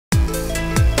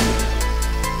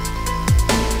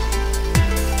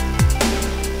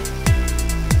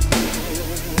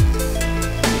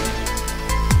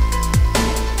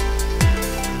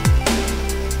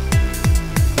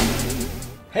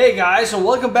guys, and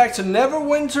welcome back to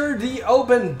Neverwinter, the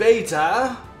open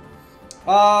beta.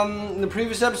 In the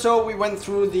previous episode we went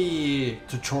through the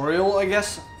tutorial, I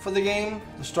guess, for the game,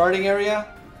 the starting area,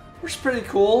 which is pretty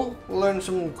cool. We learned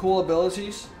some cool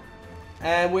abilities,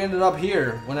 and we ended up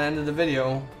here when I ended the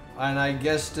video. And I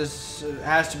guess this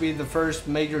has to be the first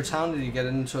major town that you get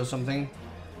into or something.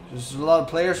 There's a lot of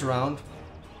players around.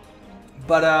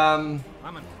 But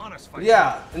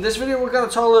yeah, in this video we're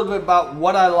gonna talk a little bit about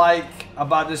what I like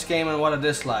about this game and what I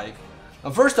dislike.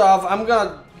 Now, first off, I'm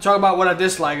gonna talk about what I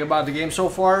dislike about the game so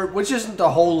far, which isn't a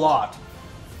whole lot.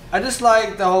 I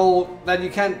dislike the whole that you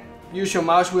can't use your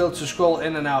mouse wheel to scroll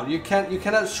in and out. You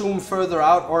cannot zoom further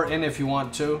out or in if you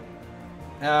want to,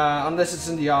 unless it's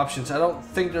in the options. I don't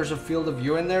think there's a field of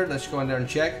view in there. Let's go in there and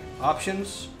check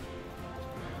options.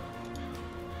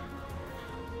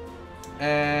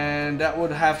 And that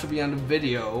would have to be on the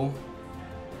video.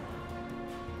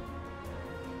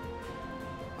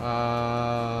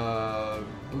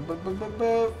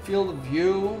 Field of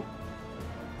view.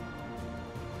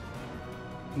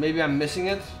 Maybe I'm missing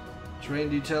it. Terrain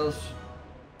details.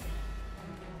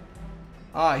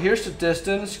 Ah, here's the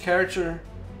distance. Character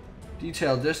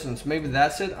detail distance. Maybe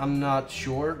that's it. I'm not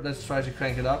sure. Let's try to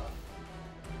crank it up.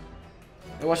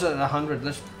 It was at 100.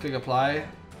 Let's click apply.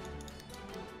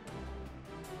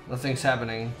 Nothing's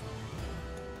happening.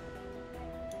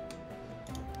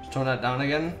 Let's tone that down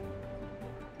again.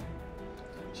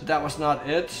 So that was not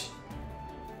it.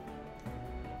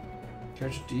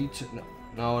 Character detail.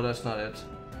 No, that's not it.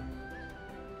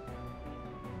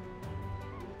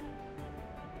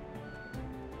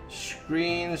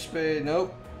 Screen space.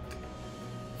 Nope.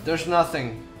 There's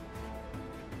nothing.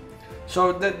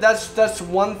 So that's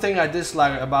one thing I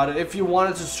dislike about it. If you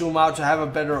wanted to zoom out to have a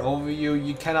better overview,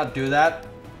 you cannot do that.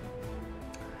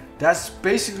 That's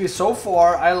basically, so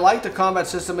far, I like the combat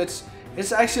system. It's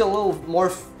actually a little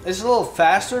more, it's a little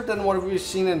faster than what we've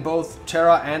seen in both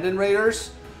Terra and in Raiders,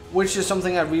 which is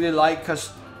something I really like,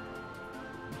 because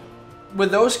with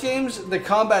those games, the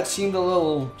combat seemed a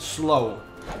little slow.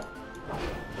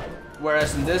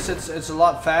 Whereas in this, it's a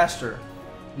lot faster.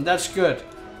 And that's good.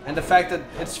 And the fact that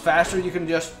it's faster, you can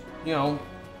just, you know,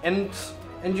 end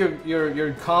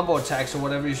your combo attacks or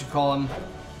whatever you should call them,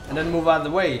 and then move out of the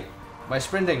way by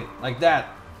sprinting like that.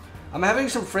 I'm having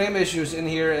some frame issues in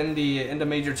here in the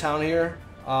major town here,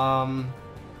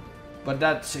 but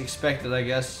that's expected, I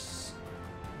guess,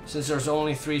 since there's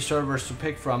only 3 servers to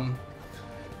pick from.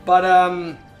 But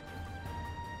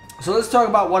so let's talk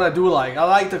about what I do like. I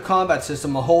like the combat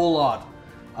system a whole lot.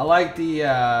 I like the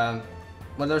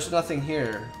well, there's nothing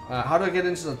here. How do I get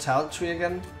into the talent tree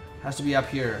again? Has to be up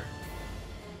here,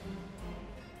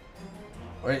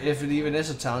 or if it even is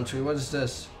a talent tree. What is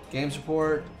this? Game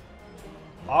support,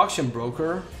 auction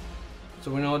broker.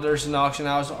 So we know there's an auction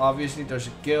house. Obviously, there's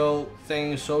a guild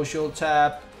thing, social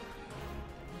tab,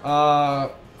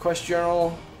 quest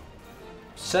journal,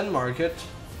 send market,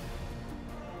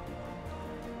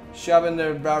 shop in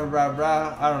there, blah blah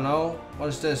blah. I don't know. What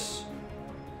is this?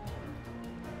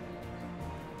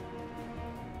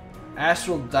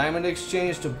 Astral Diamond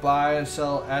Exchange to buy and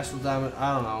sell Astral Diamond.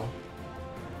 I don't know.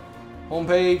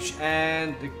 Homepage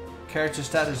and the character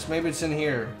status. Maybe it's in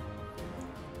here.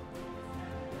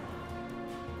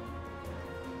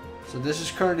 So this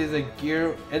is currently the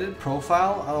gear edit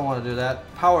profile. I don't want to do that.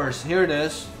 Powers. Here it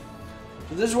is.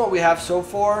 So this is what we have so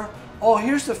far. Oh,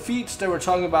 here's the feats that we're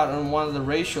talking about on one of the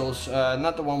racials.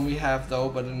 Not the one we have though,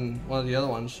 but in one of the other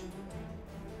ones.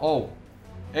 Oh,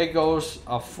 it goes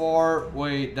a far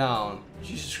way down.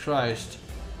 Jesus Christ.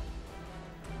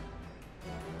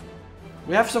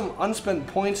 We have some unspent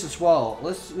points as well.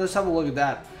 Let's have a look at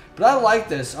that. But I like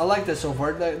this. I like this so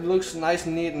far. It looks nice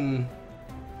and neat and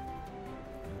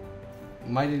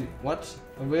mighty. What?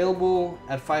 Available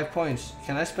at 5 points.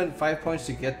 Can I spend 5 points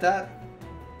to get that?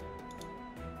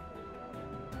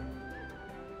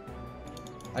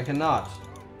 I cannot.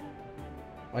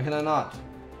 Why can I not?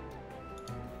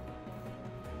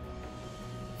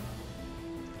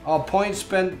 Oh, points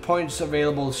spent, points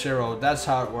available 0. That's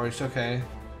how it works. Okay.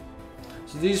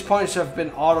 So these points have been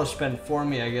auto-spent for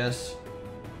me, I guess.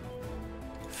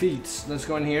 Feats. Let's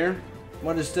go in here.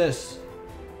 What is this?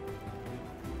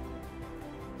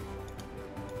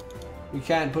 We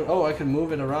can't put... Oh, I can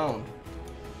move it around.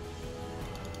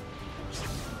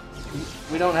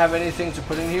 We don't have anything to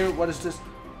put in here. What is this?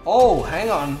 Oh, hang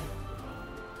on.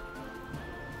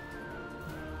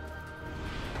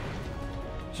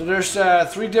 So there's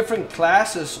 3 different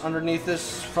classes underneath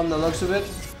this from the looks of it.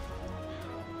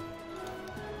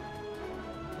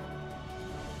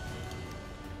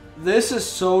 This is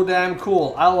so damn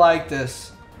cool. I like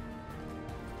this.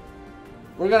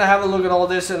 We're gonna have a look at all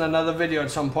this in another video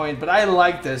at some point, but I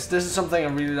like this. This is something I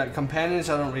really like. Companions,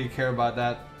 I don't really care about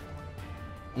that.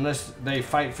 Unless they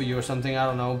fight for you or something, I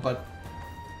don't know, but...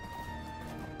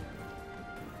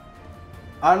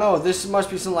 I don't know, this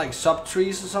must be some like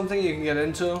sub-trees or something you can get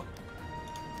into.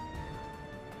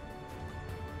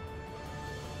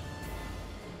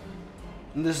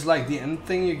 And this is like the end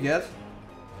thing you get.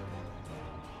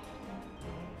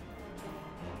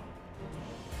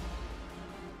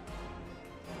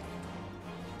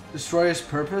 Destroy his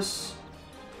purpose.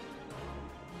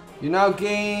 You now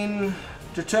gain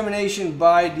determination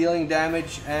by dealing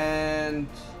damage and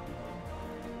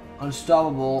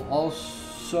unstoppable.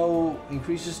 Also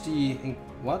increases the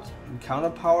encounter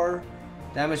power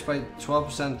damage by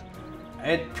 12%.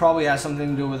 It probably has something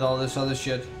to do with all this other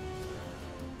shit.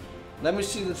 Let me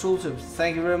see the tooltip.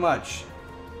 Thank you very much.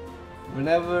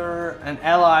 Whenever an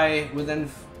ally within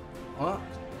of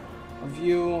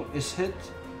you is hit,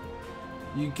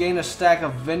 you gain a stack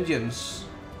of vengeance.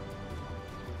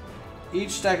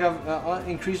 Each stack of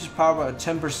increases power by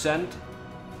 10%.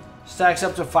 Stacks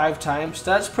up to 5 times.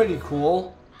 That's pretty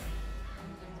cool.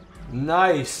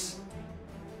 Nice.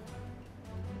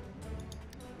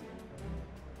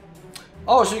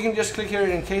 Oh, so you can just click here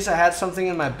in case I had something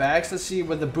in my bags. Let's see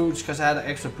with the boots, because I had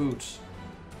extra boots.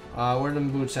 Where are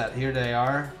them boots at? Here they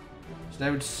are.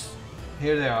 So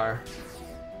here they are.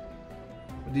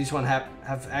 These one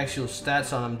have actual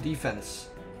stats on them. Defense.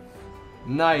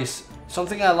 Nice.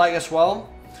 Something I like as well.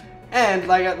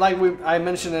 And I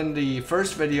mentioned in the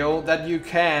first video, that you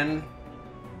can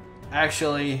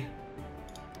actually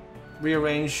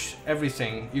rearrange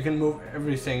everything. You can move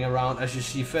everything around as you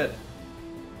see fit.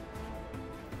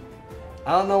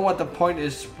 I don't know what the point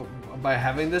is by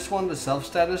having this one, the self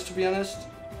status, to be honest.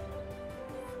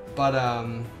 But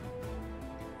I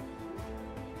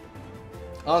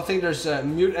don't think there's a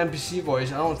mute NPC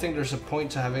voice. I don't think there's a point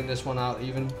to having this one out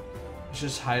even. Let's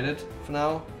just hide it for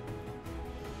now.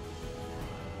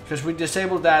 Because we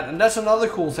disabled that, and that's another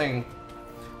cool thing.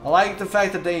 I like the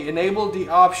fact that they enabled the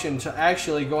option to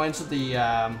actually go into the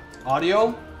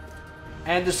audio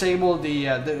and disable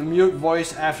the mute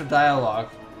voice after dialogue.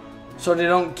 So they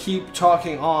don't keep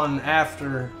talking on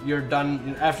after you're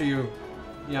done, after you're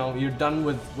done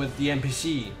with the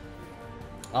NPC.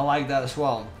 I like that as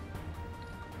well.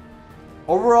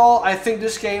 Overall, I think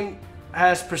this game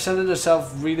has presented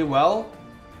itself really well,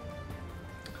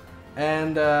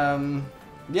 and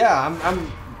yeah,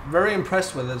 I'm very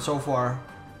impressed with it so far.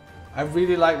 I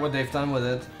really like what they've done with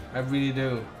it. I really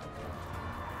do.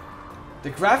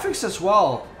 The graphics as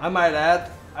well, I might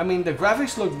add. I mean, the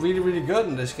graphics look really good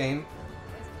in this game.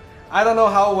 I don't know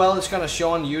how well it's gonna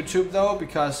show on YouTube though,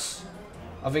 because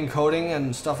of encoding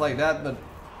and stuff like that, but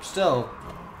still.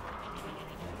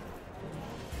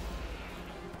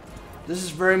 This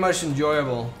is very much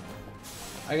enjoyable.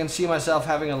 I can see myself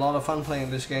having a lot of fun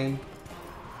playing this game.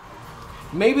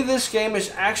 Maybe this game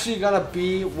is actually gonna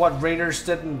be what Raiders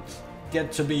didn't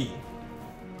get to be.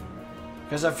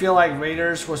 Because I feel like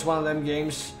Raiders was one of them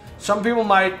games. Some people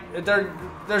might,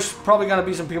 there's probably gonna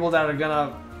be some people that are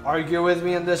gonna argue with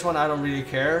me in this one. I don't really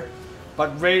care.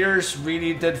 But Raiders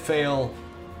really did fail.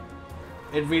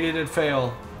 It really did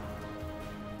fail.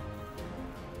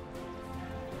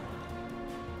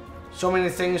 So many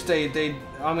things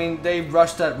I mean, they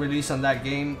rushed that release on that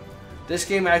game. This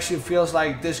game actually feels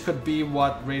like this could be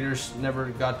what Raiders never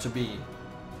got to be.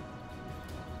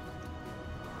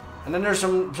 And then there's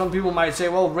some people might say,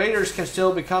 well, Raiders can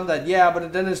still become that. Yeah,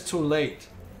 but then it's too late.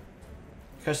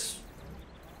 Because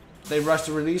they rushed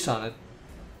the release on it.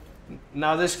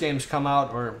 Now this game's come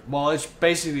out, or, well, it's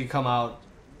basically come out.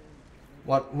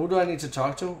 What, who do I need to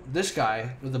talk to? This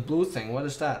guy with the blue thing, what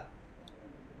is that?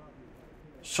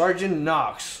 Sergeant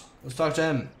Knox. Let's talk to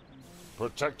him.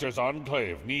 Protector's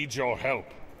Enclave needs your help.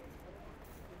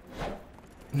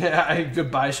 Yeah,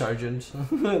 goodbye, Sergeant.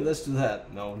 Let's do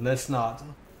that. No, let's not.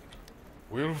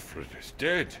 Wilfred is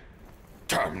dead.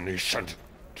 Damnation.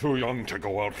 Too young to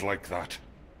go out like that.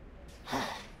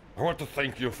 I want to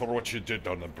thank you for what you did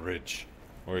on the bridge.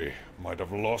 We might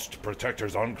have lost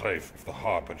Protector's Enclave if the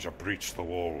Harbinger breached the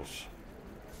walls.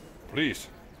 Please,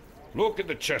 look at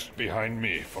the chest behind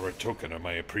me for a token of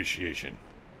my appreciation.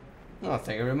 Oh,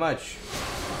 thank you very much.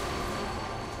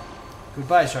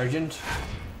 Goodbye, Sergeant.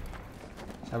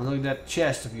 Let's have a look at that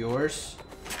chest of yours.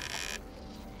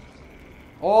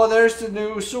 Oh, there's the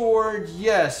new sword.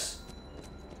 Yes.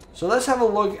 So let's have a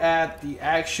look at the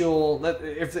actual.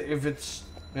 If it's,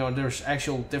 you know, there's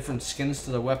actual different skins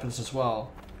to the weapons as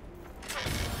well.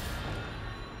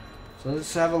 So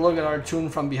let's have a look at our tune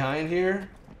from behind here.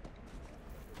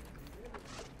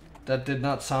 That did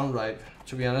not sound right,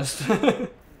 to be honest.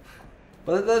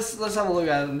 But let's have a look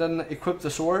at it and then equip the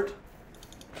sword.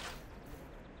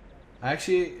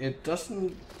 Actually, it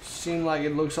doesn't seem like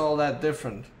it looks all that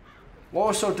different. What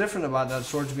was so different about that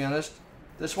sword, to be honest?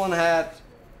 This one had...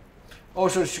 Oh,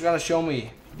 so she's gonna show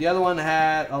me. The other one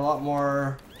had a lot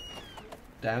more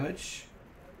damage.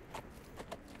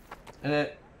 And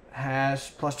it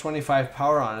has plus 25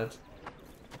 power on it.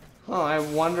 Oh, I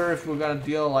wonder if we're gonna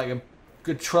deal like a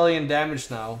good trillion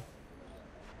damage now.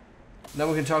 Then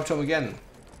we can talk to him again.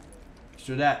 Let's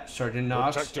do that, Sergeant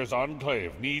Knox. Protector's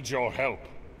Enclave needs your help.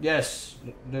 Yes,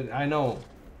 I know.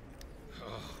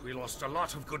 We lost a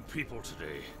lot of good people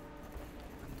today.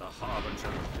 And the Harbinger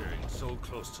appearing so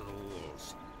close to the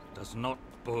walls does not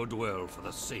bode well for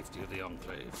the safety of the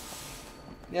Enclave.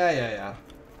 Yeah.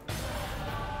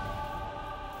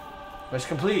 Quest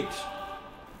complete.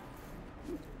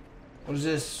 What is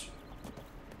this?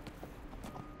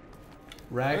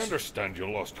 I Rags? understand you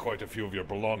lost quite a few of your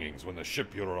belongings when the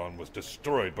ship you were on was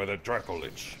destroyed by the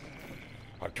Dracolich.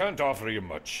 I can't offer you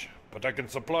much, but I can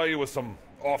supply you with some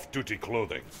off-duty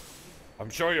clothing. I'm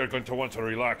sure you're going to want to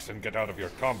relax and get out of your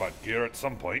combat gear at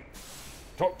some point.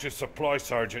 Talk to Supply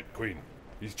Sergeant Queen.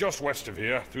 He's just west of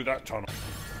here, through that tunnel.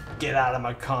 Get out of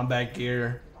my combat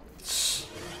gear.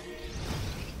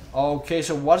 Okay,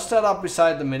 so what's that up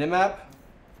beside the minimap?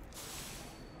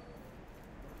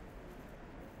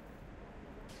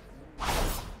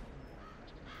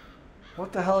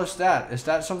 What the hell is that? Is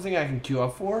that something I can queue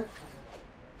up for?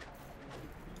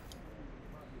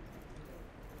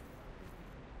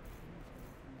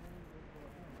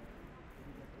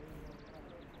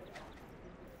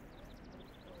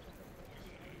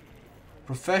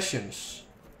 Professions.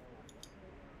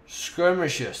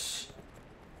 Skirmishes.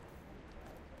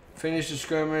 Finish the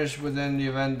skirmish within the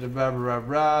event, blah blah blah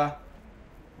blah.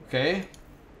 Okay.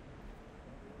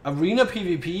 Arena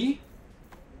PvP?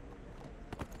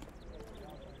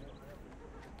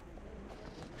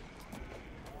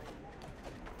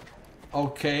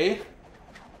 Okay.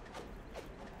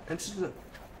 It's the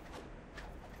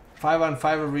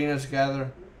 5-on-5 arenas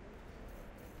together.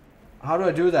 How do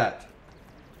I do that?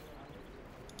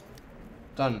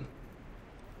 Done.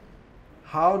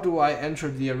 How do I enter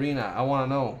the arena? I want to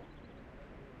know.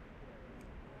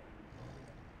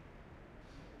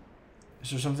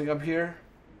 Is there something up here?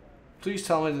 Please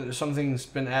tell me that something's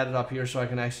been added up here so I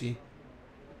can actually...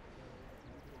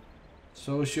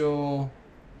 Social...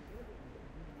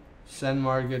 Send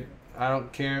market. I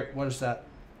don't care. What is that?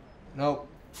 Nope.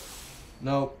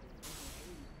 Nope.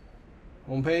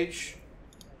 Homepage.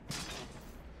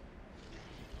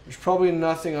 There's probably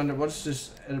nothing under... What's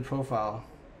this edit profile?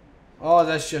 Oh,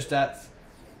 that's just that.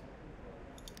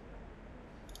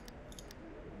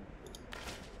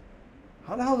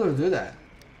 How the hell do I do that?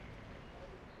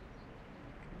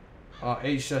 Oh,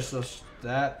 H just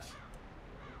that.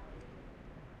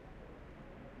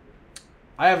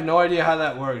 I have no idea how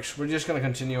that works. We're just gonna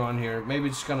continue on here. Maybe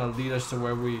it's gonna lead us to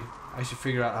where we actually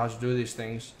figure out how to do these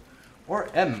things. Or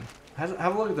M.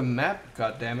 Have a look at the map,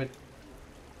 god damn it.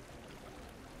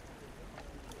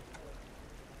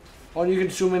 Oh, you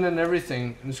can zoom in and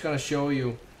everything, and it's gonna show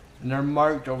you. And they're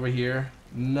marked over here.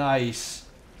 Nice.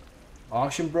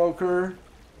 Auction broker,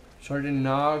 Sergeant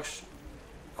Knox,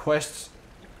 quests.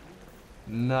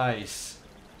 Nice.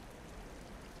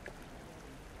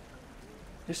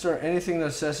 Is there anything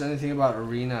that says anything about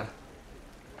arena?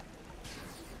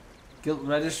 Guild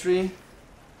registry.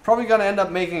 Probably gonna end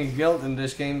up making a guild in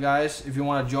this game, guys. If you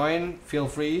want to join, feel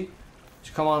free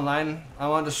to come online.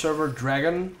 I'm on the server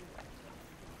Dragon.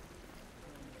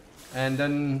 And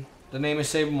then the name is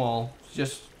Zabermoul.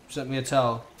 Just sent me a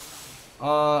tell.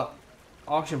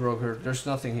 Auction broker. There's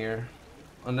nothing here.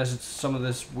 Unless it's some of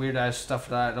this weird ass stuff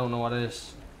that I don't know what it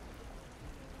is.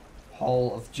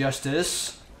 Hall of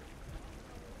Justice.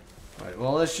 Alright,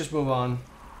 well let's just move on.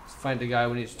 Let's find the guy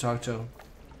we need to talk to.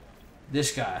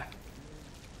 This guy.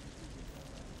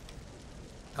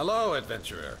 Hello,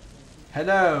 adventurer.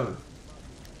 Hello.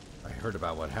 I heard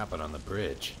about what happened on the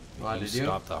bridge. Why You did you?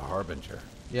 stopped the Harbinger.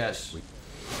 Yes.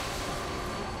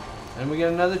 And we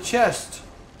get another chest.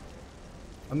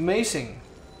 Amazing.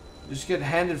 Just get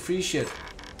handed free shit.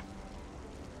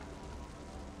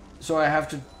 So I have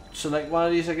to select one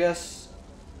of these, I guess.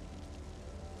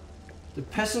 The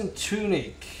peasant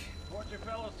tunic. Support your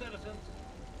fellow citizens.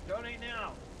 Donate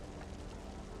now.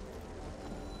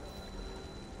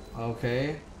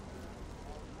 Okay.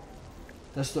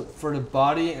 That's the for the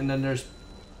body, and then there's...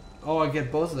 Oh, I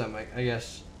get both of them, I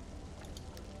guess.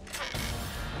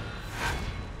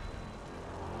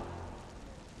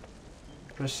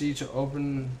 Press C to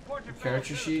open the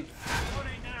character sheet.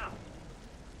 Donate now.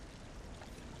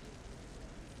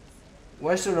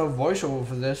 Why is there no voiceover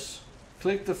for this?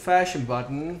 Click the fashion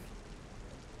button.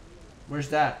 Where's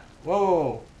that?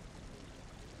 Whoa!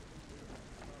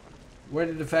 Where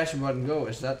did the fashion button go?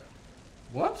 Is that...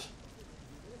 What?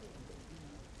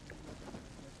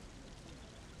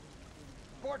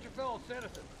 Support your fellow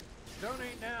citizens.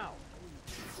 Donate now.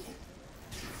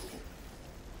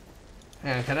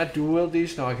 Hang on, can I dual wield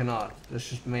these? No, I cannot. This is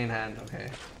just main hand. Okay.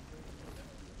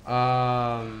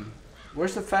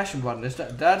 Where's the fashion button? Is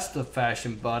that's the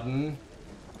fashion button?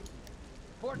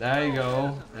 Support There your you fellow go.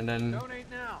 citizens. And then Donate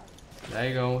now. there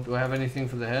you go. Do I have anything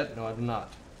for the head? No, I do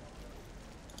not.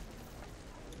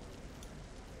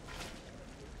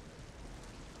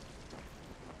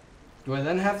 Do I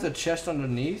then have the chest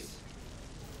underneath?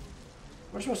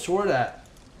 Where's my sword at?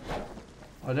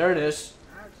 Oh, there it is.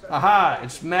 Aha!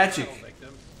 It's magic.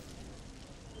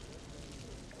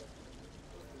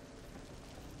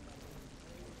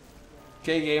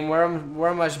 Okay, game. Where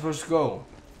am I supposed to go?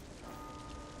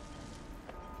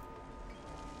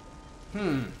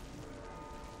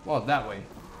 Well, that way.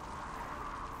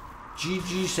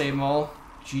 GG, Zabermoul.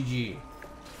 GG.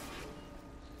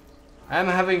 I'm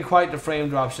having quite the frame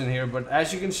drops in here, but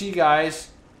as you can see, guys,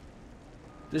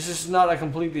 this is not a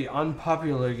completely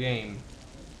unpopular game.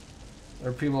 There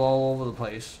are people all over the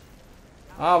place.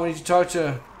 Ah, we need to talk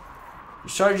to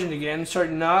Sergeant again.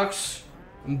 Sergeant Knox.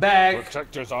 I'm back.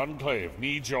 Protector's Enclave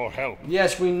needs your help.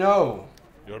 Yes, we know.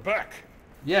 You're back.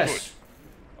 Yes.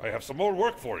 Good. I have some more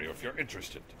work for you if you're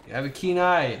interested. You have a keen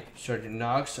eye, Sergeant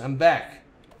Knox. I'm back.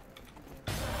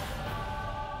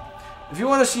 If you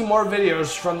want to see more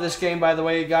videos from this game, by the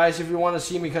way, guys, if you want to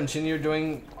see me continue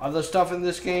doing other stuff in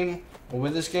this game, or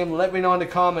with this game, let me know in the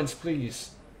comments,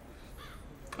 please.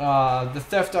 The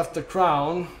theft of the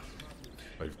crown.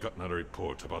 I've gotten a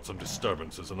report about some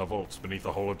disturbances in the vaults beneath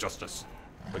the Hall of Justice.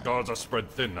 The guards are spread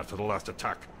thin after the last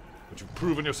attack, but you've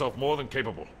proven yourself more than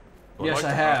capable. Yes,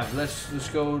 I have. Let's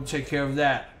go take care of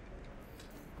that.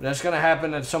 That's gonna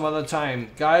happen at some other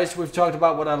time. Guys, we've talked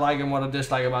about what I like and what I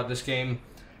dislike about this game.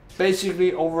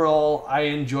 Basically, overall, I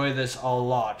enjoy this a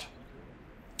lot.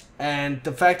 And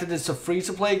the fact that it's a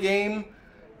free-to-play game,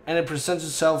 and it presents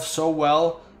itself so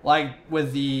well, like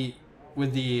with the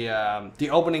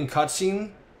opening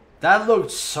cutscene, that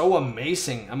looked so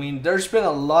amazing. I mean, there's been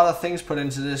a lot of things put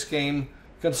into this game,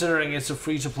 considering it's a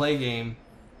free-to-play game.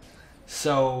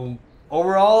 So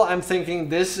overall, I'm thinking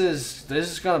this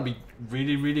is gonna be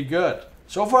really, really good.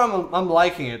 So far, I'm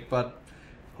liking it, but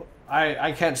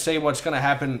I can't say what's gonna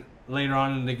happen later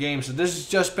on in the game. So this has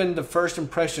just been the first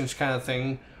impressions kind of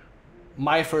thing,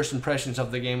 my first impressions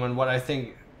of the game and what I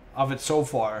think of it so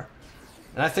far.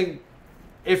 And I think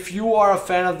if you are a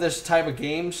fan of this type of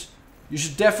games, you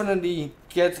should definitely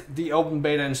get the open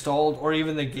beta installed, or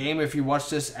even the game if you watch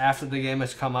this after the game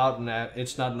has come out and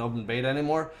it's not an open beta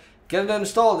anymore. Get it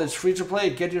installed. It's free to play.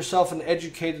 Get yourself an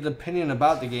educated opinion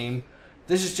about the game.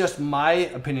 This is just my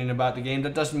opinion about the game.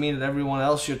 That doesn't mean that everyone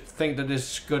else should think that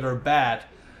it's good or bad.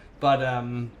 But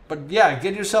yeah,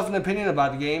 get yourself an opinion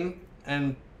about the game,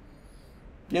 and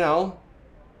you know,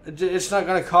 it's not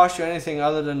gonna cost you anything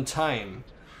other than time.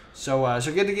 So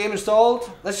so get the game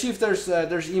installed. Let's see if there's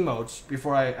emotes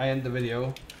before I end the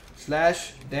video.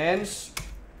 /dance.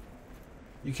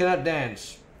 You cannot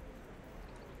dance.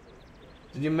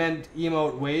 Did you meant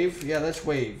emote wave? Yeah, let's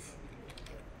wave.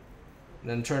 And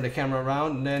then turn the camera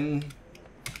around, and then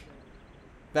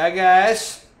bad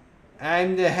guys,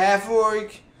 I'm the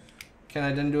half-orc. Can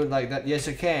I then do it like that? Yes,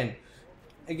 I can.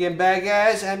 Again, bad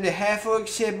guys, I'm the half-orc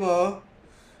Zabermoul.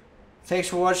 Thanks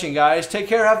for watching, guys. Take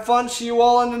care, have fun. See you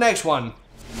all in the next one.